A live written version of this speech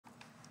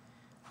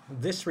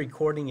This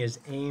recording is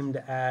aimed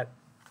at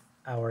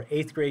our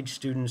 8th grade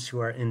students who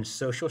are in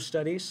social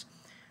studies.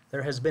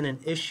 There has been an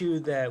issue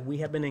that we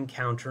have been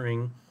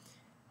encountering,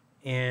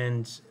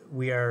 and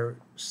we are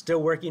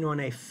still working on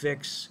a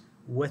fix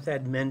with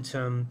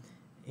Edmentum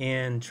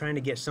and trying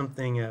to get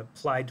something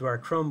applied to our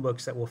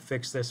Chromebooks that will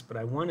fix this. But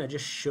I want to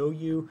just show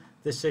you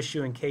this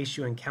issue in case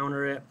you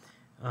encounter it.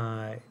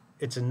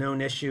 It's a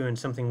known issue and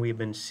something we've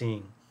been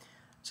seeing.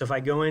 So if I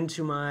go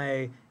into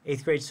my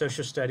 8th grade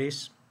social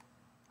studies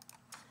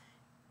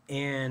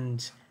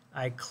and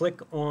I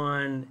click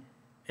on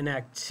an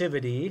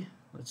activity,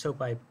 let's hope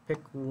I pick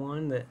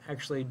one that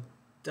actually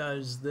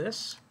does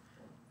this,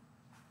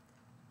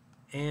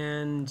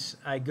 and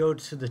I go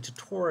to the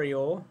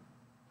tutorial.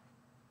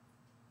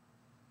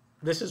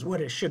 This is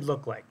what it should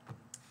look like.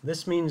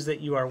 This means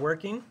that you are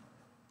working.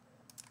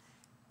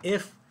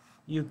 If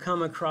you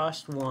come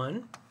across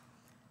one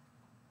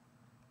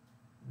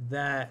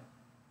that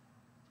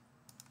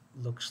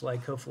looks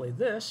like hopefully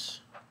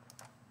this,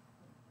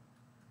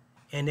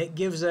 and it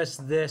gives us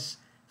this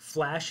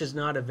flash is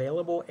not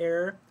available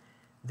error,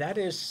 that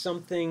is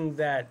something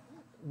that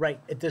right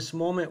at this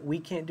moment we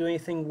can't do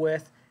anything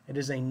with. It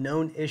is a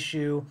known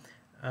issue.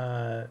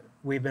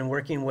 We've been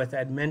working with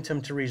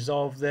Edmentum to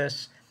resolve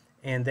this,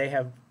 and they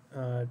have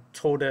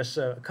told us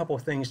a couple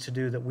of things to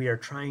do that we are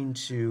trying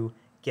to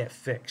get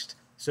fixed.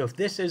 So if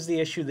this is the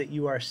issue that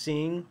you are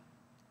seeing,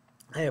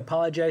 I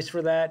apologize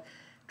for that.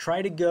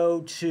 Try to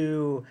go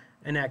to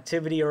an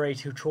activity or a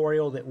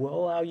tutorial that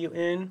will allow you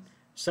in.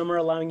 Some are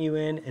allowing you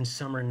in and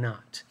some are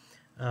not.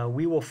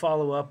 We will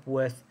follow up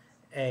with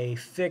a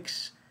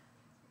fix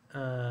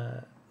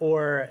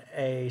or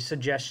a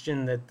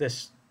suggestion that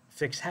this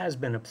fix has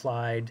been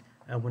applied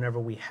whenever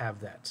we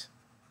have that.